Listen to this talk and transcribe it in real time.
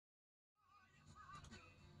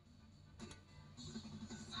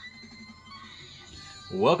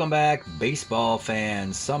Welcome back, baseball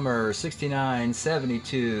fans. Summer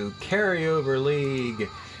 69-72 Carryover League.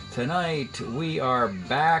 Tonight we are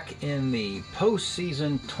back in the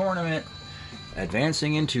postseason tournament,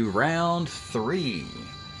 advancing into round 3.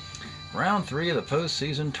 Round 3 of the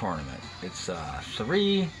postseason tournament. It's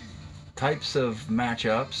 3 types of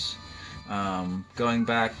matchups, going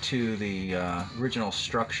back to the original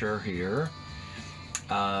structure here.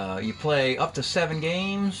 You play up to 7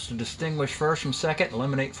 games to distinguish first from second,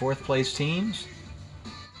 eliminate fourth place teams.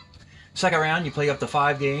 Second round, you play up to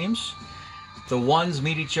 5 games. The ones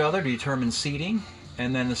meet each other to determine seeding,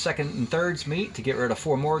 and then the second and thirds meet to get rid of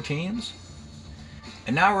 4 more teams.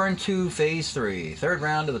 And now we're into phase 3, third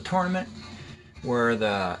round of the tournament, where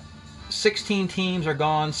the 16 teams are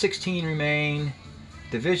gone, 16 remain.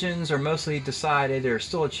 Divisions are mostly decided. There's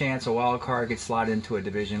still a chance a wild card gets slotted into a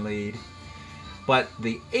division lead. But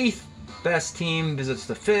the 8th best team visits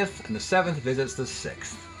the 5th, and the 7th visits the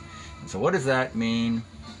 6th. And so what does that mean?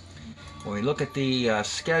 When we look at the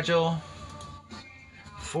schedule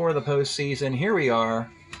for the postseason, here we are.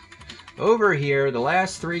 Over here, the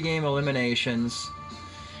last 3 game eliminations,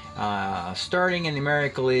 starting in the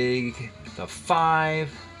American League, the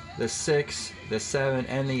 5, the 6, the 7,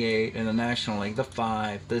 and the 8. In the National League, the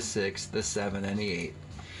 5, the 6, the 7, and the 8.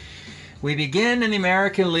 We begin in the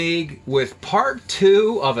American League with part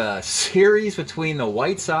 2 of a series between the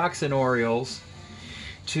White Sox and Orioles.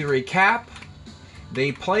 To recap,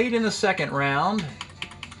 they played in the second round,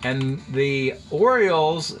 and the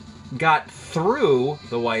Orioles got through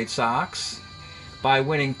the White Sox by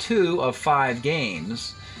winning 2 of 5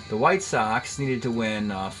 games. The White Sox needed to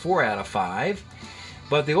win 4 out of 5,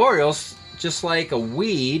 but the Orioles, just like a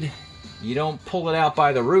weed, you don't pull it out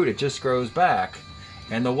by the root, it just grows back.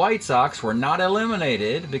 And the White Sox were not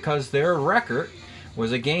eliminated because their record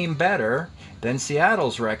was a game better than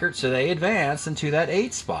Seattle's record, so they advanced into that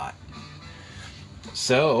 8th spot.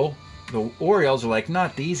 So the Orioles are like,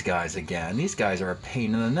 not these guys again. These guys are a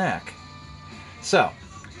pain in the neck. So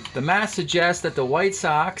the math suggests that the White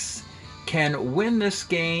Sox can win this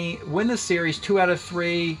game, win the series 2 out of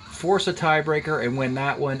 3, force a tiebreaker, and win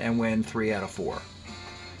that one, and win 3 out of 4.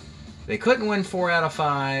 They couldn't win 4 out of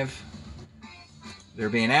 5. They're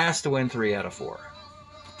being asked to win 3 out of 4.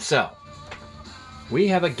 So, we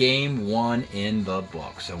have a game 1 in the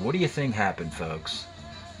book. So what do you think happened, folks?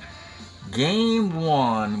 Game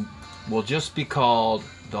 1 will just be called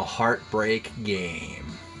the heartbreak game.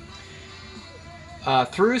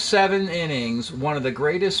 Through 7 innings, one of the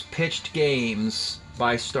greatest pitched games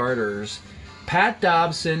by starters, Pat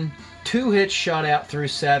Dobson, 2 hits shutout through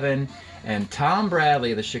 7, and Tom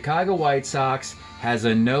Bradley of the Chicago White Sox has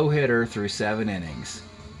a no-hitter through 7 innings.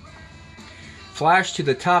 Flash to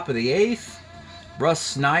the top of the 8th. Russ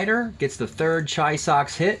Snyder gets the 3rd Chi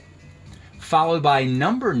Sox hit, followed by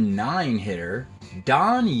number 9 hitter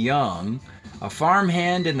Don Young, a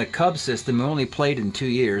farmhand in the Cubs system who only played in 2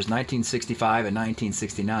 years, 1965 and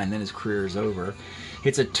 1969, then his career is over.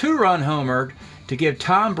 Hits a 2-run homer to give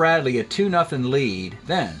Tom Bradley a 2-0 lead.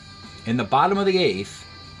 Then, in the bottom of the 8th,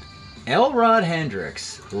 Elrod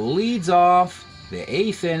Hendricks leads off the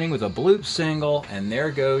 8th inning with a bloop single, and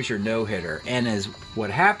there goes your no-hitter. And as what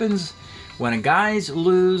happens when guys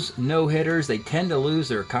lose no-hitters, they tend to lose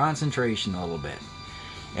their concentration a little bit.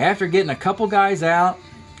 After getting a couple guys out,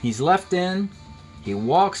 he's left in, he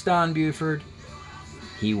walks Don Buford,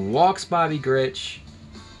 he walks Bobby Grich,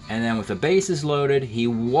 and then with the bases loaded, he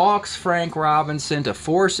walks Frank Robinson to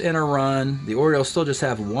force in a run. The Orioles still just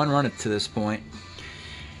have 1 run to this point.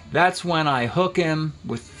 That's when I hook him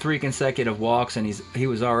with 3 consecutive walks, and he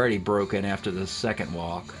was already broken after the 2nd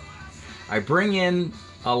walk. I bring in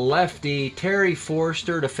a lefty, Terry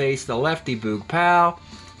Forster, to face the lefty Boog Powell.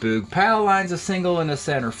 Boog Powell lines a single into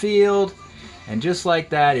center field, and just like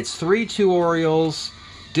that, it's 3-2 Orioles.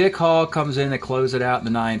 Dick Hall comes in to close it out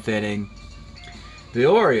in the 9th inning. The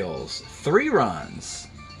Orioles, 3 runs,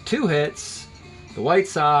 2 hits. The White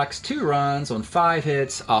Sox, 2 runs on 5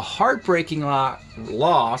 hits, a heartbreaking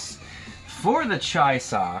loss for the Chi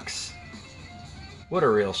Sox. What a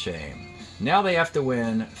real shame. Now they have to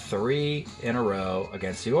win 3 in a row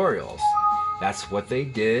against the Orioles. That's what they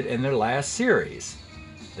did in their last series.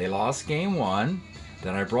 They lost game 1,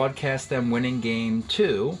 then I broadcast them winning game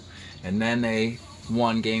 2, and then they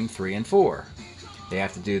won game 3 and 4. They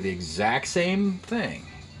have to do the exact same thing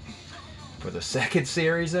for the 2nd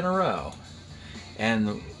series in a row.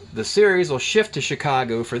 And the series will shift to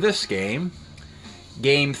Chicago for this game.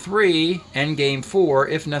 Game 3 and Game 4,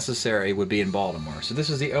 if necessary, would be in Baltimore. So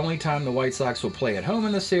this is the only time the White Sox will play at home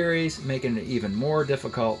in the series, making it even more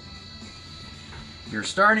difficult. Your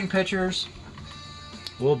starting pitchers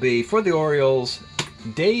will be, for the Orioles,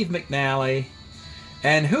 Dave McNally,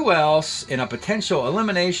 and who else in a potential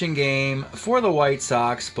elimination game for the White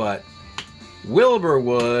Sox but Wilbur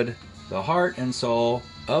Wood, the heart and soul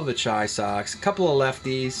of the Chi Sox. Couple of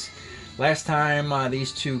lefties. Last time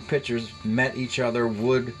these two pitchers met each other,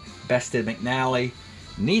 Wood bested McNally.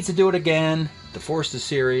 Needs to do it again to force the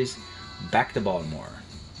series back to Baltimore.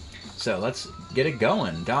 So let's get it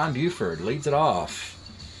going. Don Buford leads it off.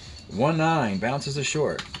 1-9, bounces to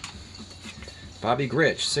short. Bobby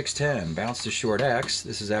Grich, 6-10, bounce to short X.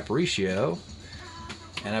 This is Aparicio,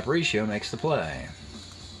 and Aparicio makes the play.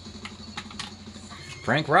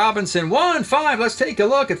 Frank Robinson, 1-5. Let's take a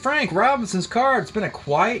look at Frank Robinson's card. It's been a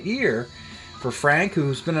quiet year for Frank,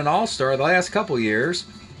 who's been an all-star the last couple years.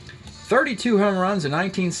 32 home runs in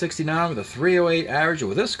 1969 with a 308 average.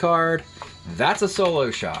 With this card, that's a solo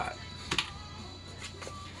shot.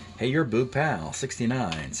 Hey, you're Boog Pal,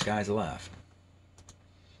 69, sky's the left.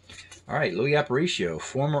 All right, Louis Aparicio,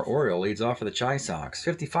 former Oriole, leads off for the Chi Sox.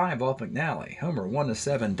 55 off McNally. Homer,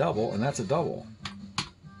 1-7 double, and that's a double.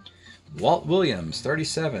 Walt Williams,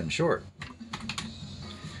 37, short.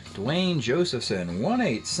 Dwayne Josephson,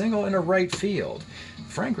 1-8, single into right field.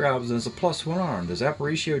 Frank Robinson is a +1 arm. Does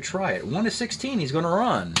Aparicio try it? 1-16, he's going to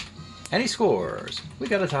run. And he scores. We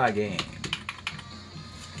got a tie game.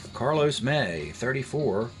 Carlos May,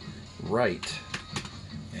 34, right.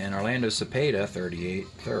 And Orlando Cepeda, 38,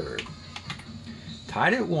 third.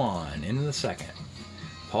 Tied at 1, into the second.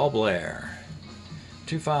 Paul Blair,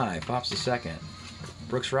 2-5, pops the second.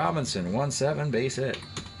 Brooks Robinson, 1-7, base hit.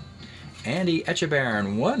 Andy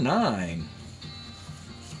Etchebarren, 1-9.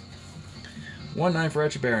 1-9 for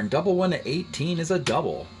Etchebarren. Double 1-18 is a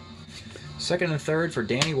double. Second and third for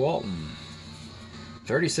Danny Walton.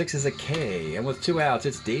 36 is a K. And with 2 outs,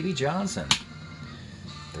 it's Davey Johnson.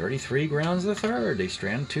 33 grounds the third. They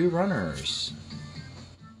strand 2 runners.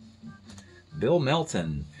 Bill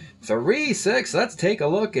Melton, 3-6. Let's take a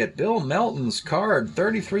look at Bill Melton's card.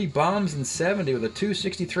 33 bombs and 70 with a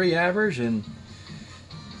 263 average, and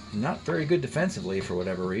not very good defensively for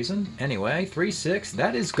whatever reason. Anyway, 3-6.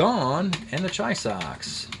 That is gone, and the Chi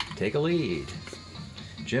Sox take a lead.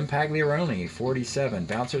 Jim Pagliarone, 47.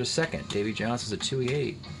 Bouncer to second. Davey Johnson's a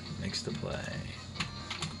 2-8. Makes the play.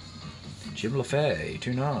 Jim LaFay,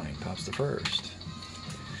 2-9. Pops the first.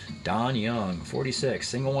 Don Young, 46.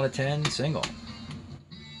 Single 1-10, single.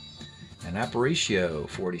 And Aparicio,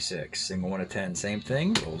 46. Single 1-10, same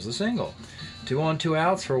thing. Rolls the single. 2 on, 2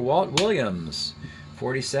 outs for Walt Williams.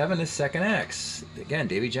 47 is second X. Again,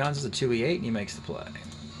 Davey Johnson's a 2-8, and he makes the play.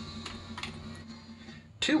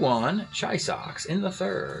 2-1, Chi Sox in the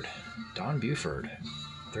third. Don Buford,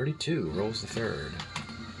 32, rolls the third.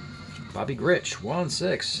 Bobby Grich,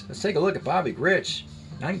 1-6. Let's take a look at Bobby Grich.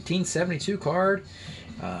 1972 card.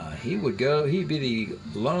 He'd be the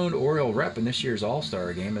lone Oriole rep in this year's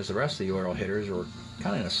All-Star game, as the rest of the Oriole hitters were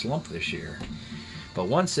kind of in a slump this year. But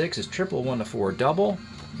 1-6 is triple 1-4 double.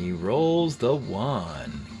 He rolls the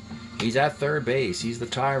 1. He's at third base. He's the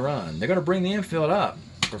tie run. They're going to bring the infield up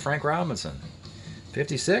for Frank Robinson.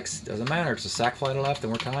 56, doesn't matter. It's a sac fly to left,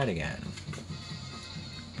 and we're tied again.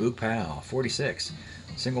 Boog Powell, 46.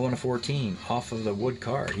 Single 1-14 off of the Wood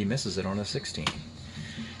card. He misses it on a 16.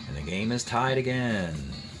 And the game is tied again.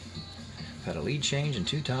 Had a lead change and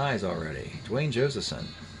 2 ties already. Dwayne Josephson,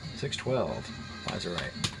 6-12, flies to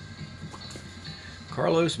right.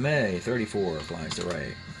 Carlos May, 34, flies to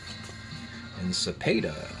right. And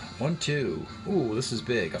Cepeda, 1-2. Ooh, this is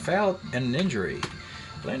big. A foul and an injury.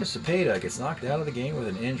 Orlando Cepeda gets knocked out of the game with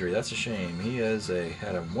an injury. That's a shame. He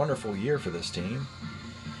had a wonderful year for this team.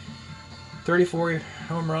 34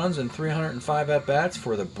 home runs and 305 at-bats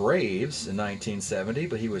for the Braves in 1970,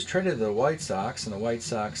 but he was traded to the White Sox, and the White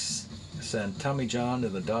Sox sent Tommy John to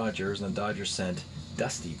the Dodgers, and the Dodgers sent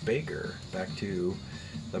Dusty Baker back to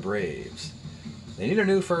the Braves. They need a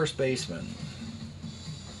new first baseman.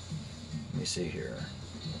 Let me see here.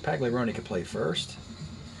 Pagliarone could play first,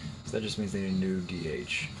 so that just means they need a new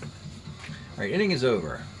DH. All right, inning is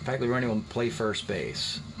over. Pagliarone will play first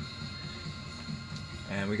base.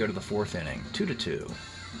 And we go to the 4th inning, 2-2.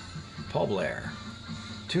 Paul Blair,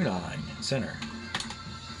 2-9, center.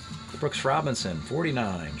 Brooks Robinson,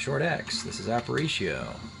 49, short X. This is Aparicio.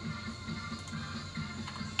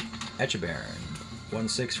 Etchebarren,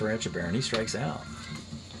 1-6 for Etchebarren. He strikes out.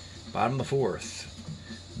 Bottom of the 4th,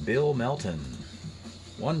 Bill Melton,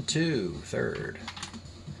 1-2, third.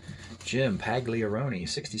 Jim Pagliarone,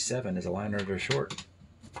 67, is a liner to short.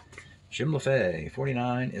 Jim LaFay,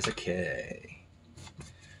 49, is a K.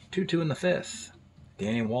 2-2 in the 5th.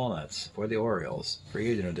 Danny Walnuts for the Orioles.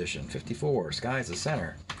 Free agent edition. 54. Sky's the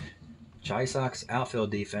center. Chi Sox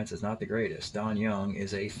outfield defense is not the greatest. Don Young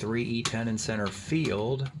is a 3-E-10 in center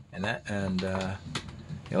field, and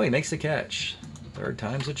he makes the catch. Third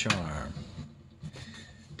time's a charm.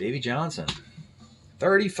 Davy Johnson,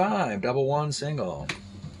 35, double one single.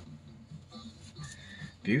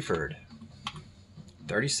 Buford,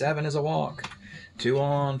 37 is a walk. 2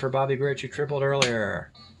 on for Bobby Grich, who tripled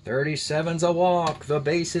earlier. 37's a walk. The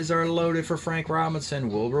bases are loaded for Frank Robinson.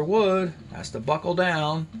 Wilbur Wood has to buckle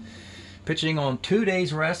down. Pitching on 2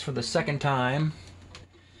 days rest for the second time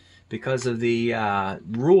because of the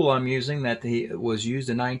rule I'm using that was used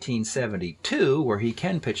in 1972, where he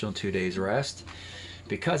can pitch on 2 days rest.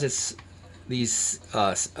 Because it's these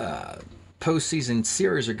postseason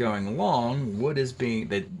series are going long,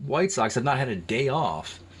 the White Sox have not had a day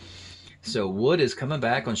off. So Wood is coming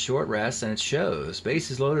back on short rest, and it shows.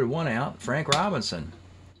 Bases loaded, 1 out. Frank Robinson,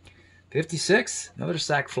 56, another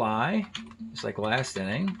sac fly, just like last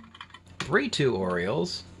inning. 3-2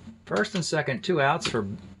 Orioles. First and second, 2 outs for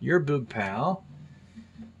your Boog pal.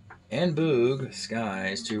 And Boog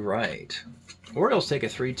skies to right. Orioles take a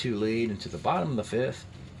 3-2 lead into the bottom of the 5th.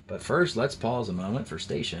 But first, let's pause a moment for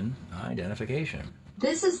station identification.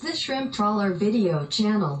 This is the Shrimp Trawler video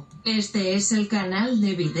channel. Este es el canal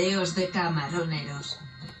de videos de camaroneros.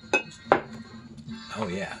 Oh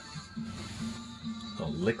yeah. A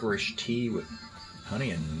licorice tea with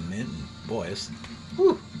honey and mint. Boy,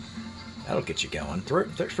 that'll get you going.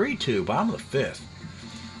 3-2, bottom of the 5th.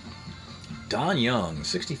 Don Young,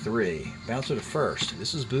 63, bouncer to first.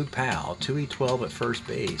 This is Boog Powell, 2E12 at first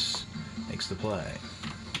base. Makes the play.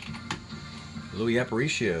 Louis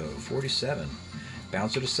Aparicio, 47.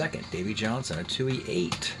 Bouncer to second. Davy Johnson, a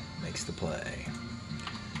 2E8, makes the play.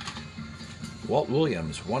 Walt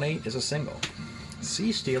Williams, 1-8 is a single.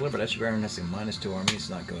 C Stealer, but Etchebarren has a -2 Army. It's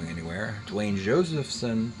not going anywhere. Dwayne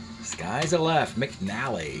Josephson, skies at left.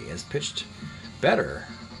 McNally has pitched better.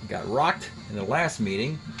 Got rocked in the last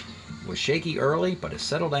meeting. Was shaky early, but has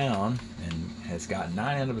settled down and has got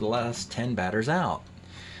 9 out of the last 10 batters out.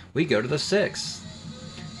 We go to the 6th.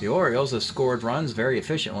 The Orioles have scored runs very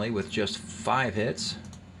efficiently with just 5 hits,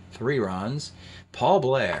 3 runs. Paul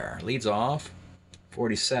Blair leads off,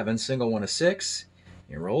 47, single, 1 to 6.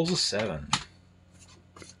 He rolls a 7.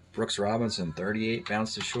 Brooks Robinson, 38,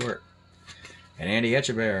 bounced to short. And Andy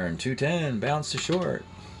Etchebarren, 210, bounced to short.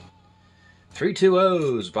 3-2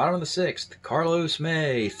 O's, bottom of the 6th. Carlos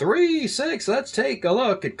May, 3-6. Let's take a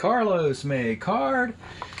look at Carlos May card.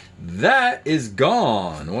 That is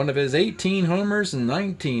gone. One of his 18 homers in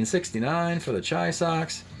 1969 for the Chi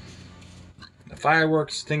Sox. The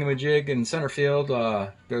fireworks thingamajig in center field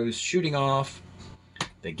goes shooting off.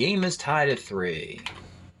 The game is tied at 3.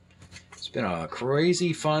 It's been a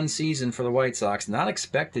crazy fun season for the White Sox. Not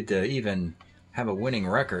expected to even have a winning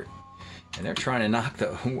record. And they're trying to knock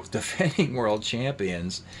the defending world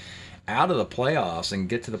champions out of the playoffs and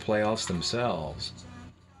get to the playoffs themselves.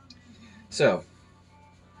 So,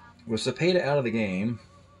 with Cepeda out of the game,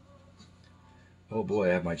 oh boy,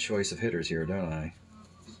 I have my choice of hitters here, don't I?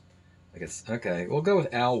 Okay, we'll go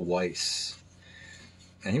with Al Weiss.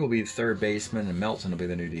 And he will be the third baseman, and Melton will be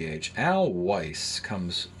the new DH. Al Weiss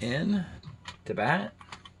comes in to bat.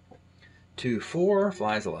 2-4,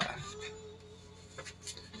 flies left.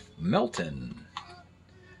 Melton,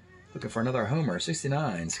 looking for another homer,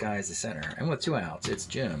 69, skies the center. And with 2 outs, it's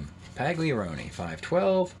Jim Pagliaroni,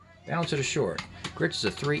 5-12, bouncer to short. Grich is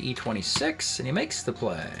a 3E26, and he makes the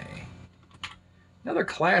play. Another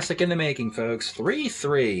classic in the making, folks.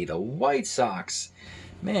 3-3. The White Sox,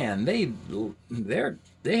 man, they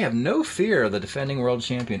have no fear of the defending world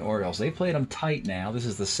champion Orioles. They played them tight now. This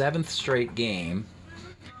is the 7th straight game.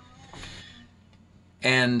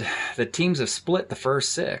 And the teams have split the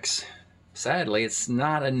first 6. Sadly, it's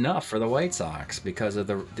not enough for the White Sox because of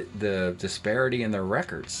the disparity in their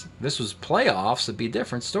records. This was playoffs, it'd be a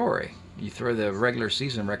different story. You throw the regular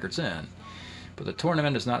season records in. But the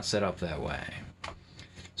tournament is not set up that way.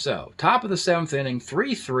 So, top of the 7th inning,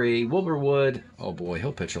 3-3. Wilbur Wood, oh boy,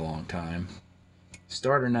 he'll pitch a long time.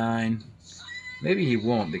 Starter 9. Maybe he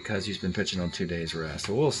won't because he's been pitching on 2 days rest.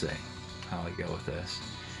 So we'll see how we go with this.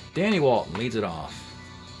 Danny Walton leads it off.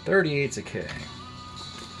 38's a K.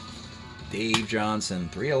 Dave Johnson,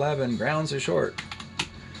 3-11, grounds to short.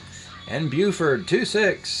 And Buford,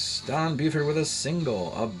 2-6. Don Buford with a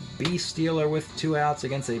single. A beast stealer with 2 outs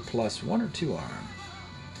against a +1 or 2 arm.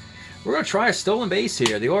 We're going to try a stolen base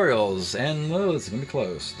here. The Orioles, and it's going to be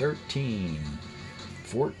close. 13,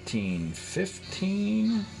 14,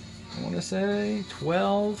 15, I want to say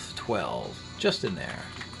 12. Just in there.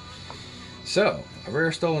 So, a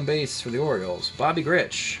rare stolen base for the Orioles. Bobby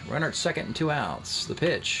Grich, runner at second and 2 outs. The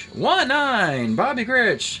pitch, 1-9. Bobby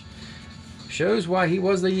Grich Shows why he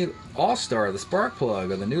was the all-star, the spark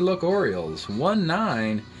plug of the new look Orioles.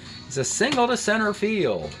 1-9. It's a single to center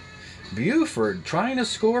field. Buford trying to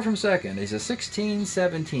score from second. He's a 16,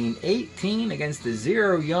 17, 18 against the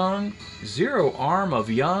zero arm of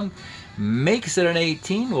Young. Makes it an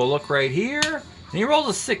 18. We'll look right here. And he rolls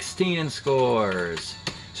a 16 and scores.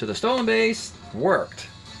 So the stolen base worked.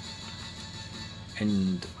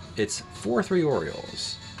 And it's 4-3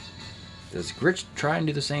 Orioles. Does Gritch try and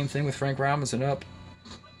do the same thing with Frank Robinson up?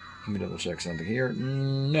 Let me double check something here.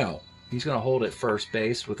 No. He's going to hold at first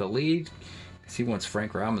base with a lead because he wants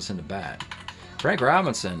Frank Robinson to bat. Frank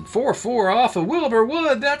Robinson, 4-4 off of Wilbur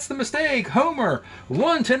Wood. That's the mistake. Homer,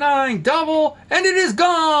 1-9 double, and it is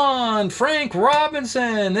gone. Frank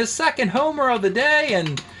Robinson, his second homer of the day.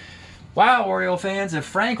 And wow, Oriole fans, if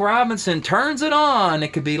Frank Robinson turns it on,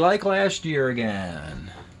 it could be like last year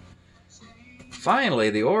again. Finally,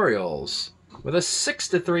 the Orioles with a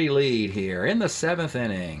 6-3 lead here in the 7th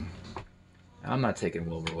inning. I'm not taking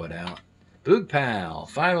Wilbur Wood out. Boog Powell,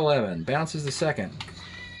 5'11", bounces the second.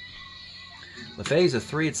 LeFay's a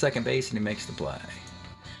 3 at second base, and he makes the play.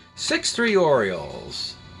 6-3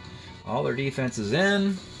 Orioles. All their defense is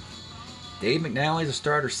in. Dave McNally's a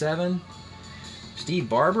starter 7. Steve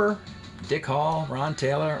Barber, Dick Hall, Ron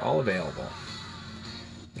Taylor, all available.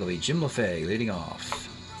 It'll be Jim LeFay leading off.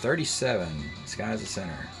 37, Sky's the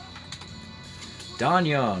center. Don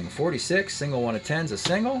Young, 46, single 1 of 10's a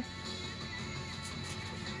single.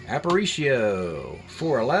 Aparicio,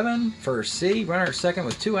 4-11, first C, runner at second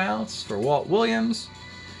with 2 outs for Walt Williams.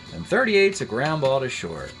 And 38's a ground ball to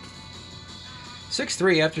short.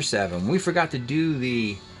 6-3 after 7. We forgot to do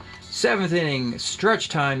the 7th inning stretch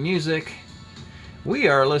time music. We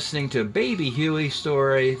are listening to Baby Huey's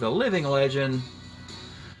story, the living legend.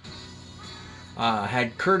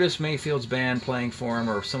 Had Curtis Mayfield's band playing for him,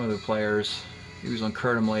 or some of the players. He was on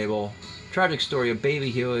Curtin label. Tragic story of Baby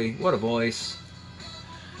Huey. What a voice.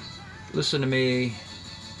 Listen to Me,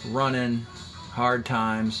 Runnin', Hard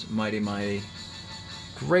Times, Mighty Mighty.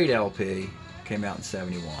 Great LP. Came out in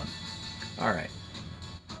 71. Alright.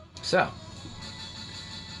 So,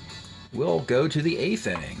 we'll go to the 8th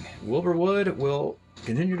inning. Wilbur Wood will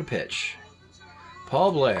continue to pitch.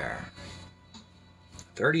 Paul Blair,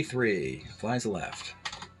 33, flies to left.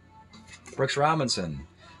 Brooks Robinson,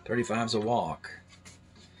 35's a walk.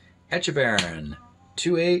 Etchebarren,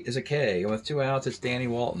 2-8 is a K, and with 2 outs, it's Danny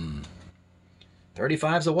Walton.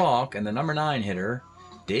 35's a walk, and the number 9 hitter,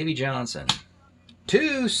 Davey Johnson.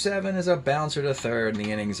 2-7 is a bouncer to third, and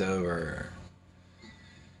the inning's over.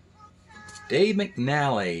 Dave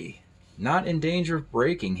McNally, not in danger of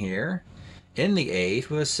breaking here, in the 8th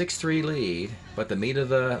with a 6-3 lead, but the meat of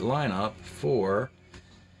the lineup for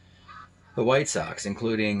the White Sox,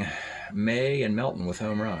 including May and Melton with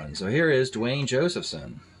home runs. So here is Dwayne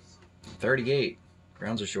Josephson, 38,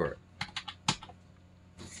 grounds are short.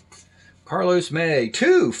 Carlos May,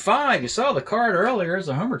 2-5. You saw the card earlier. There's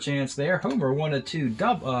a homer chance there. Homer 1-2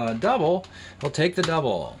 double. He'll take the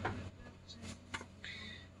double.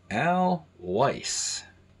 Al Weiss.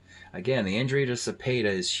 Again, the injury to Cepeda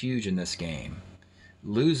is huge in this game.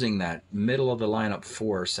 Losing that middle of the lineup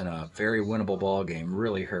force in a very winnable ball game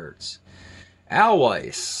really hurts. Al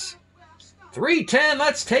Weiss, 310.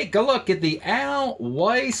 Let's take a look at the Al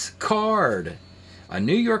Weiss card. A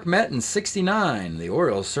New York Met in 69. The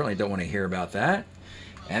Orioles certainly don't want to hear about that.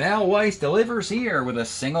 And Al Weiss delivers here with a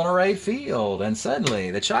single to right field. And suddenly,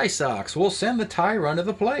 the Chi Sox will send the tie run to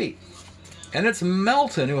the plate. And it's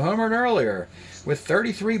Melton who homered earlier with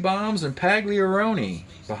 33 bombs and Pagliarone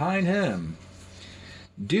behind him.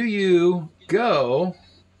 Do you go?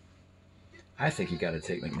 I think you got to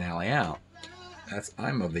take McNally out.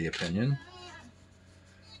 I'm of the opinion.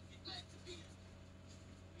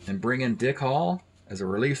 And bring in Dick Hall as a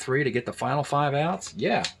relief 3 to get the final 5 outs?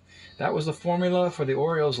 Yeah, that was the formula for the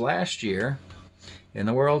Orioles last year in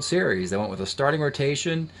the World Series. They went with a starting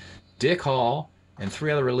rotation, Dick Hall, and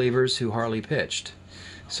 3 other relievers who hardly pitched.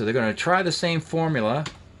 So they're going to try the same formula.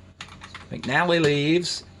 McNally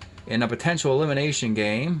leaves in a potential elimination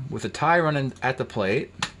game with a tie running at the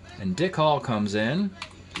plate, and Dick Hall comes in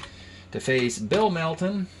to face Bill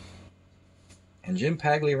Melton and Jim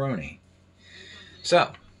Pagliarone.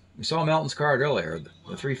 So, we saw Melton's card earlier,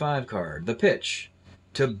 the 3-5 card. The pitch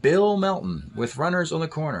to Bill Melton with runners on the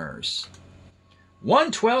corners.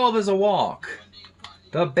 112 is a walk.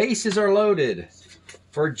 The bases are loaded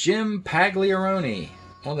for Jim Pagliarone.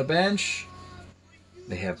 On the bench,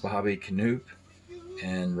 they have Bobby Knoop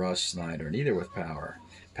and Russ Snyder, neither with power.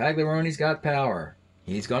 Pagliarone's got power.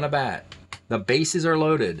 He's going to bat. The bases are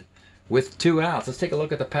loaded. with 2 outs. Let's take a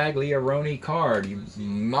look at the Pagliarone card. You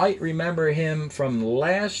might remember him from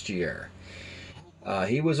last year.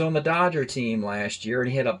 He was on the Dodger team last year,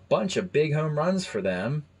 and he had a bunch of big home runs for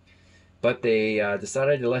them. But they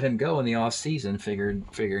decided to let him go in the offseason,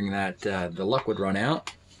 figuring that the luck would run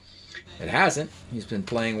out. It hasn't. He's been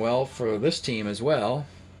playing well for this team as well.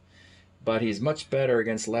 But he's much better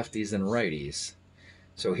against lefties than righties.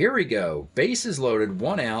 So here we go. Bases loaded,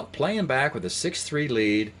 1 out, playing back with a 6-3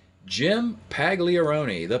 lead. Jim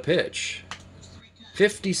Pagliarone, the pitch.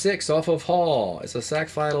 56 off of Hall. It's a sac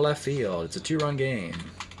fly to left field. It's a 2-run game.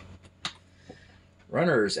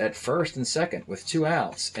 Runners at first and second with 2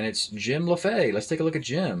 outs, and it's Jim LaFay. Let's take a look at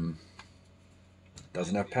Jim.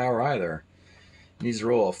 Doesn't have power either. Needs to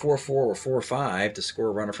roll a 4-4 or 4-5 to score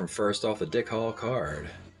a runner from first off the Dick Hall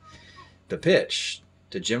card. The pitch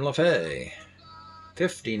to Jim LaFay.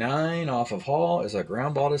 59 off of Hall is a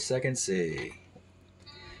ground ball to second C.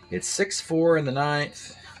 It's 6-4 in the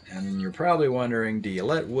 9th, and you're probably wondering, do you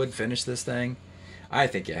let Wood finish this thing? I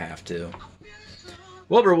think you have to.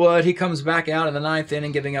 Wilbur Wood, he comes back out in the 9th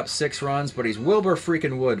inning, giving up 6 runs, but he's Wilbur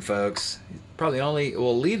freaking Wood, folks. Probably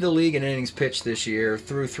will lead the league in innings pitched this year,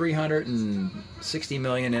 through 360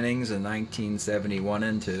 million innings in 1971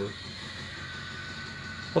 and 2.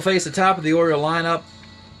 We'll face the top of the Oriole lineup.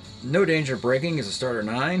 No danger of breaking is a starter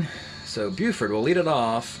 9. So Buford will lead it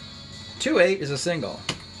off. 2-8 is a single.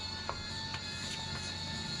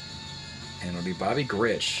 And it'll be Bobby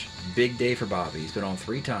Grich. Big day for Bobby. He's been on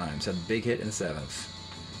 3 times. Had a big hit in the 7th.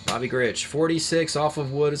 Bobby Grich, 46 off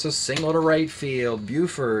of Wood. It's a single to right field.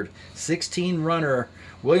 Buford, 16 runner.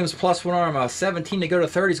 Williams plus 1 arm. 17 to go to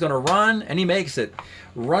third. He's going to run, and he makes it.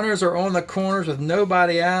 Runners are on the corners with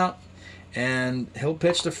nobody out, and he'll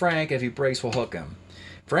pitch to Frank. If he breaks, we'll hook him.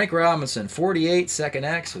 Frank Robinson, 48, second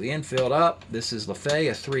X with the infield up. This is LaFay,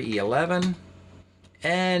 a 3-11.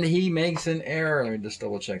 And he makes an error. Let me just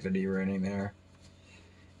double check the D rating there.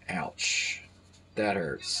 Ouch. That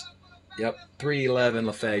hurts. Yep, 3-11.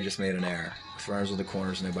 LaFay just made an error. Runners with the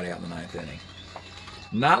corners, nobody out in the 9th inning.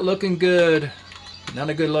 Not looking good. Not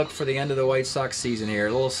a good look for the end of the White Sox season here.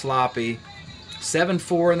 A little sloppy.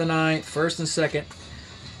 7-4 in the 9th, first and second.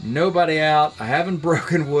 Nobody out. I haven't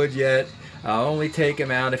broken Wood yet. I'll only take him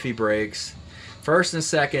out if he breaks. First and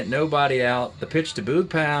second, nobody out. The pitch to Boog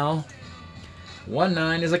Powell.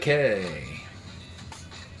 1-9 is a K.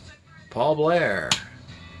 Paul Blair,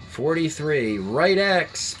 43, right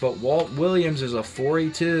X, but Walt Williams is a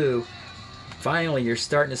 42. Finally, you're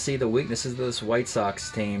starting to see the weaknesses of this White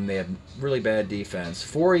Sox team. They have really bad defense.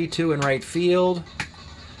 42 in right field,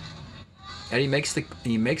 and he makes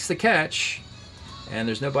the catch, and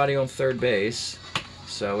there's nobody on third base,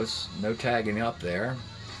 so it's no tagging up there.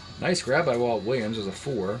 Nice grab by Walt Williams as a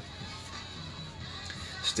 4.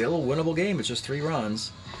 Still a winnable game. It's just 3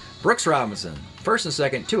 runs. Brooks Robinson, first and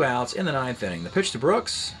second, 2 outs in the 9th inning. The pitch to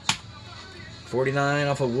Brooks. 49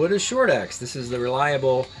 off of Wood is short X. This is the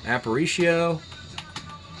reliable Aparicio.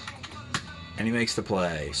 And he makes the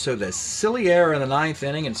play. So the silly error in the 9th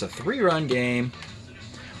inning. It's a 3-run game.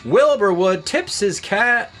 Wilbur Wood tips his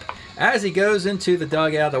cap as he goes into the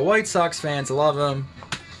dugout. The White Sox fans love him.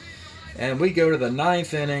 And we go to the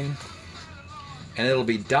 9th inning. And it'll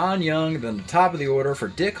be Don Young, then the top of the order for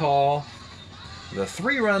Dick Hall. The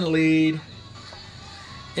 3-run lead.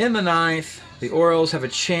 In the 9th, the Orioles have a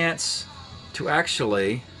chance to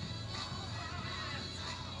actually,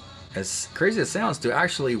 as crazy as it sounds, to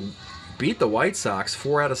actually beat the White Sox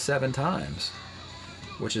 4 out of 7 times,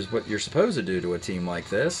 which is what you're supposed to do to a team like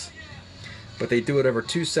this. But they do it over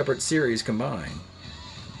 2 separate series combined.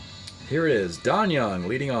 Here it is, Don Young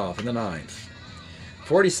leading off in the 9th.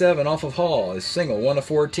 47 off of Hall is single,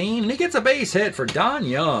 1-14, and he gets a base hit for Don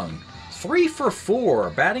Young. 3 for 4,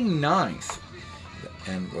 batting 9th.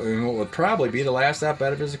 And what would probably be the last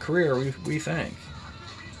at-bat of his career, we think.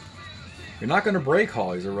 You're not going to break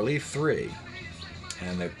Hall. He's a relief 3.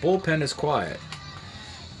 And the bullpen is quiet.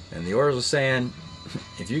 And the Orioles are saying,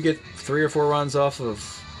 if you get 3 or 4 runs off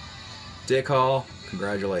of Dick Hall,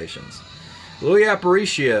 congratulations. Louis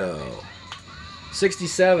Aparicio,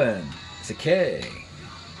 67. It's a K.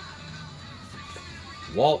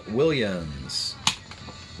 Walt Williams,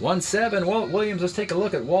 1-7. Walt Williams, let's take a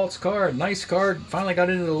look at Walt's card. Nice card. Finally got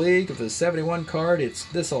into the league with the 71 card.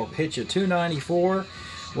 This'll hit you 294.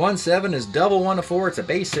 1-7 is double 1-4. It's a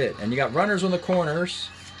base hit. And you got runners on the corners.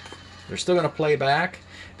 They're still going to play back.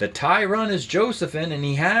 The tie run is Josephson, and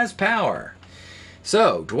he has power.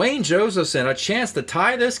 So, Dwayne Josephson, a chance to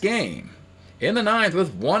tie this game. In the 9th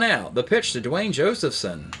with 1 out. The pitch to Dwayne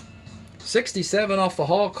Josephson. 67 off the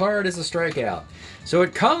Hall card is a strikeout. So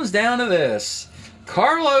it comes down to this.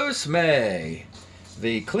 Carlos May,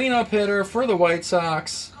 the cleanup hitter for the White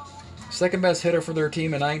Sox. Second best hitter for their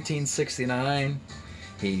team in 1969.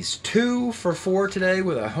 He's 2 for 4 today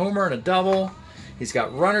with a homer and a double. He's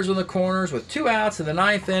got runners on the corners with 2 outs in the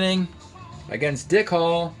 9th inning against Dick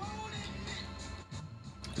Hall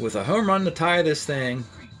with a home run to tie this thing.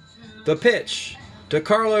 The pitch to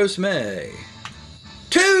Carlos May.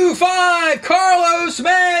 2-5, Carlos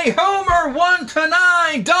May, homer,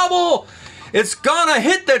 1-9, double. It's gonna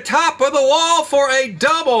hit the top of the wall for a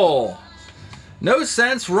double. No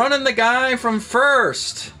sense running the guy from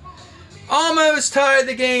first. Almost tied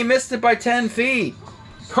the game, missed it by 10 feet.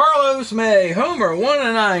 Carlos May, homer,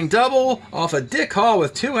 1-9, double off of Dick Hall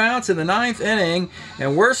with 2 outs in the 9th inning,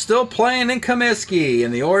 and we're still playing in Comiskey,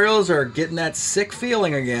 and the Orioles are getting that sick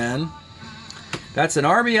feeling again. That's an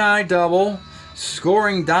RBI double,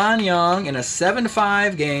 scoring Don Young in a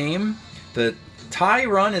 7-5 game. The tie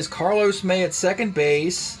run is Carlos May at second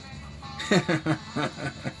base.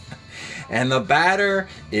 And the batter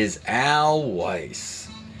is Al Weiss.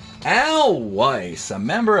 Al Weiss, a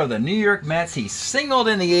member of the New York Mets. He singled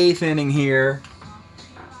in the 8th inning here.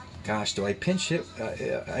 Gosh, do I pinch hit?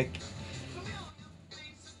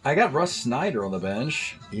 I got Russ Snyder on the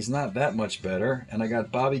bench. He's not that much better. And I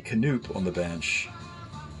got Bobby Canoop on the bench.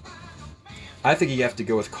 I think you have to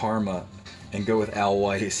go with karma and go with Al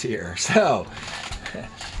Weiss here. So,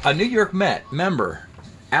 a New York Met member,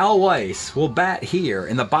 Al Weiss, will bat here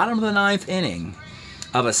in the bottom of the 9th inning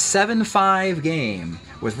of a 7-5 game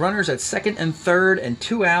with runners at second and third and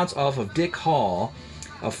 2 outs off of Dick Hall.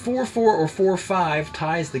 A 4-4 or 4-5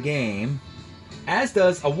 ties the game, as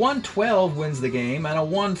does a 1-12 wins the game, and a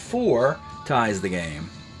 1-4 ties the game.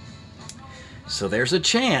 So there's a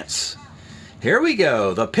chance. Here we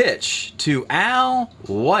go. The pitch to Al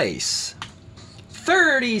Weiss.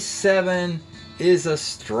 37 is a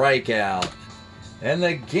strikeout, and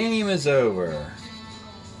the game is over.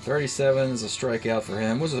 37 is a strikeout for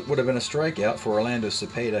him. Would have been a strikeout for Orlando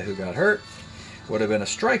Cepeda, who got hurt. Would have been a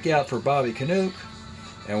strikeout for Bobby Canoop.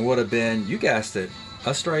 And would have been, you guessed it,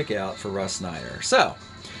 a strikeout for Russ Snyder. So,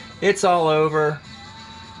 it's all over.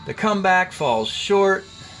 The comeback falls short.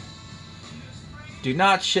 Do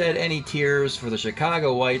not shed any tears for the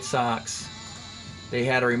Chicago White Sox. They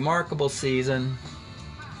had a remarkable season.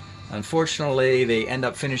 Unfortunately, they end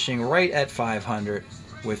up finishing right at 500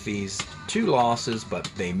 with these 2 losses, but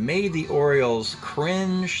they made the Orioles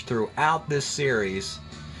cringe throughout this series.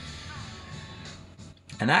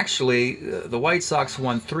 And actually, the White Sox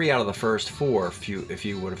won 3 out of the first 4, if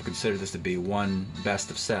you would have considered this to be one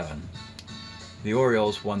best of 7. The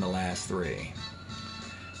Orioles won the last 3.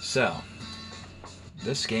 So,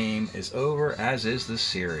 this game is over, as is the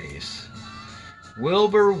series.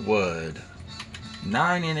 Wilbur Wood,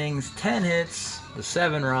 9 innings, 10 hits, the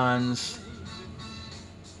 7 runs.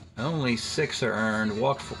 Only 6 are earned,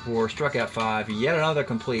 walked 4, struck out 5. Yet another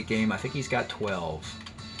complete game. I think he's got 12.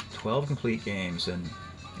 12 complete games in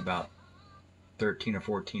about 13 or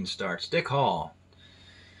 14 starts. Dick Hall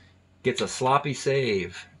gets a sloppy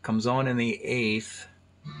save. Comes on in the 8th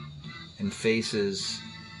and faces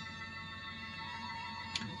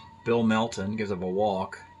Bill Melton. Gives up a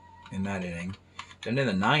walk in that inning. Then in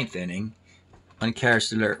the 9th inning,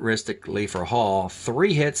 uncharacteristically for Hall,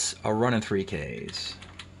 3 hits, a run, and 3 Ks.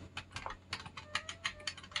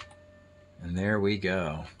 And there we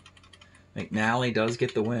go. McNally does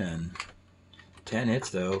get the win. 10 hits,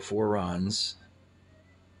 though, 4 runs.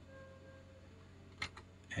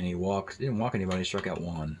 And he didn't walk anybody, struck out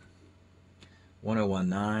 1.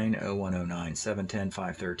 1019, 0109, 710,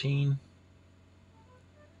 513,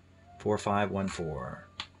 4514.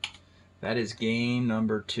 That is game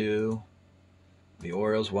number 2. The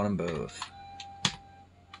Orioles won them both.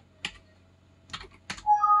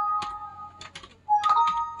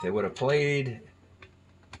 If they would have played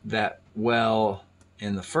that well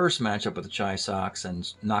in the first matchup with the Chi Sox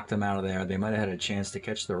and knocked them out of there, they might have had a chance to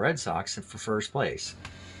catch the Red Sox for first place.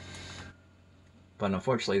 But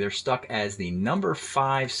unfortunately, they're stuck as the number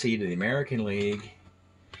 5 seed of the American League,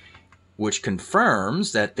 which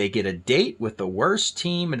confirms that they get a date with the worst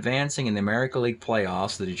team advancing in the American League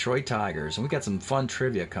playoffs, the Detroit Tigers. And we got some fun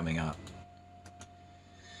trivia coming up.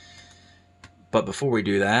 But before we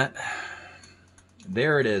do that,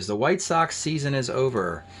 there it is. The White Sox season is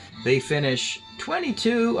over. They finish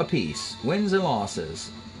 22 apiece, wins and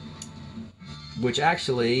losses, which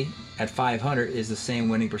actually at 500 is the same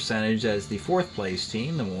winning percentage as the 4th place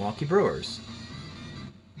team, the Milwaukee Brewers.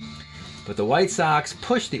 But the White Sox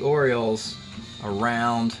pushed the Orioles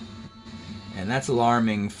around, and that's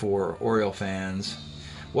alarming for Oriole fans.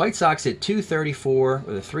 White Sox hit .234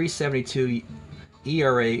 with a .372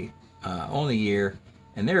 ERA on the year,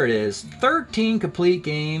 And there it is, 13 complete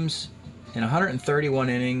games in 131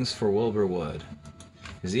 innings for Wilbur Wood.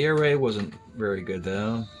 His ERA wasn't very good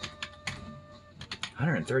though.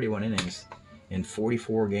 131 innings in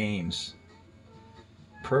 44 games.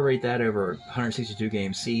 Prorate that over a 162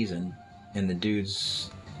 game season, and the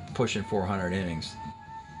dude's pushing 400 innings.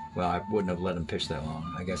 Well, I wouldn't have let him pitch that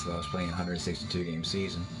long, I guess, if I was playing a 162 game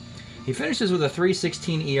season. He finishes with a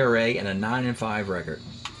 3.16 ERA and a 9-5 record.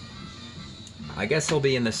 I guess he'll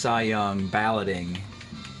be in the Cy Young balloting,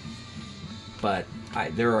 but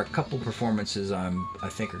there are a couple performances I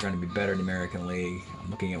think are going to be better in the American League. I'm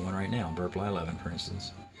looking at one right now, Burpley 11, for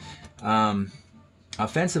instance.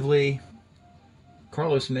 Offensively,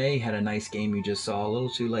 Carlos May had a nice game you just saw, a little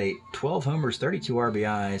too late. 12 homers, 32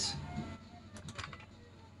 RBIs.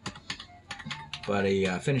 But he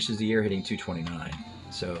finishes the year hitting 229.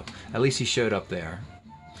 So at least he showed up there.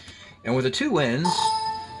 And with the 2 wins,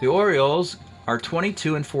 the Orioles are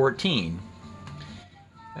 22-14.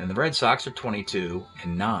 And the Red Sox are 22-9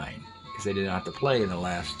 because they did not have to play in the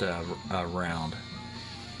last round.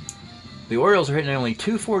 The Orioles are hitting only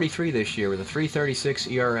 .243 this year with a 3.36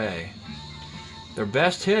 ERA. Their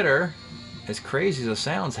best hitter, as crazy as it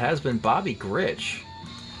sounds, has been Bobby Grich.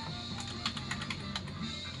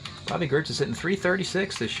 Bobby Grich is hitting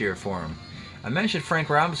 .336 this year for him. I mentioned Frank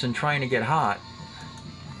Robinson trying to get hot.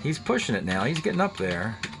 He's pushing it now. He's getting up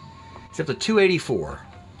there. He's up to .284.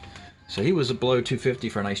 So he was below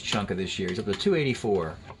 .250 for a nice chunk of this year. He's up to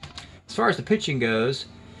 .284. As far as the pitching goes,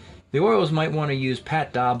 the Orioles might want to use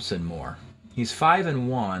Pat Dobson more. He's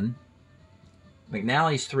 5-1.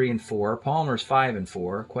 McNally's 3-4. Palmer's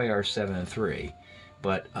 5-4. Cuellar's 7-3.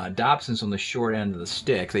 But Dobson's on the short end of the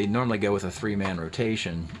stick. They normally go with a 3-man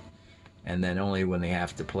rotation, and then only when they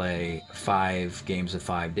have to play 5 games of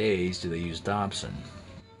 5 days do they use Dobson.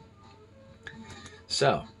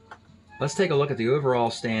 So, let's take a look at the overall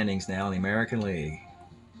standings now in the American League.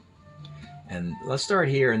 And let's start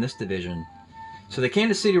here in this division. So the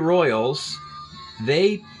Kansas City Royals,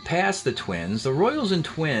 they passed the Twins. The Royals and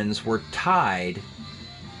Twins were tied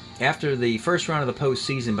after the first round of the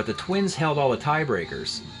postseason, but the Twins held all the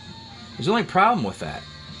tiebreakers. There's only problem with that.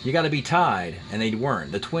 You got to be tied, and they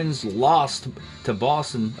weren't. The Twins lost to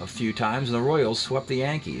Boston a few times, and the Royals swept the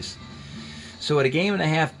Yankees. So at a game and a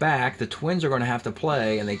half back, the Twins are going to have to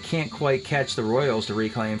play, and they can't quite catch the Royals to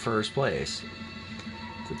reclaim first place.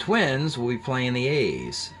 The Twins will be playing the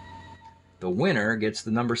A's. The winner gets the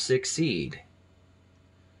number 6 seed.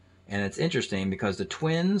 And it's interesting because the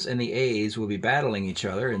Twins and the A's will be battling each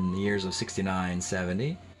other in the years of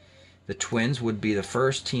 69-70. The Twins would be the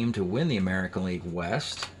first team to win the American League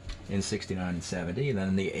West in 69 70, and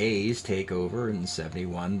then the A's take over in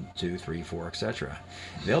 71, 2, 3, 4, etc.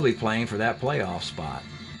 They'll be playing for that playoff spot.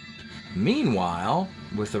 Meanwhile,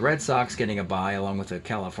 with the Red Sox getting a bye along with the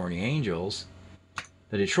California Angels,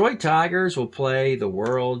 the Detroit Tigers will play the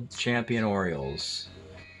world champion Orioles.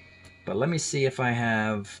 But let me see if I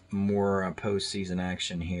have more postseason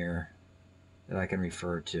action here that I can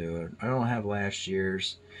refer to. I don't have last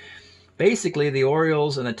year's. Basically, the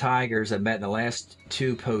Orioles and the Tigers have met in the last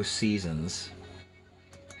 2 postseasons.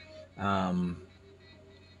 The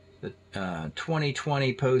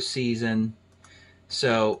 2020 postseason.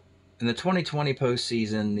 So, in the 2020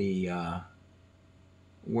 postseason, the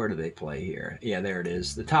where do they play here? Yeah, there it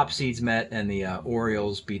is. The top seeds met, and the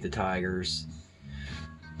Orioles beat the Tigers.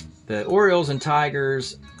 The Orioles and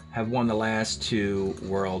Tigers have won the last 2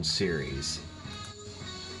 World Series.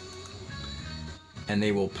 And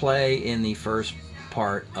they will play in the first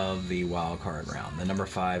part of the wild card round, the number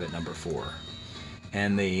 5 at number 4.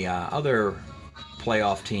 And the other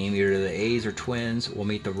playoff team, either the A's or Twins, will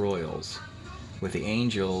meet the Royals, with the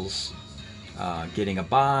Angels getting a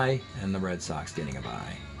bye and the Red Sox getting a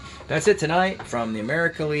bye. That's it tonight from the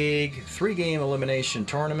American League 3-game elimination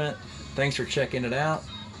tournament. Thanks for checking it out.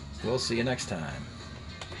 We'll see you next time.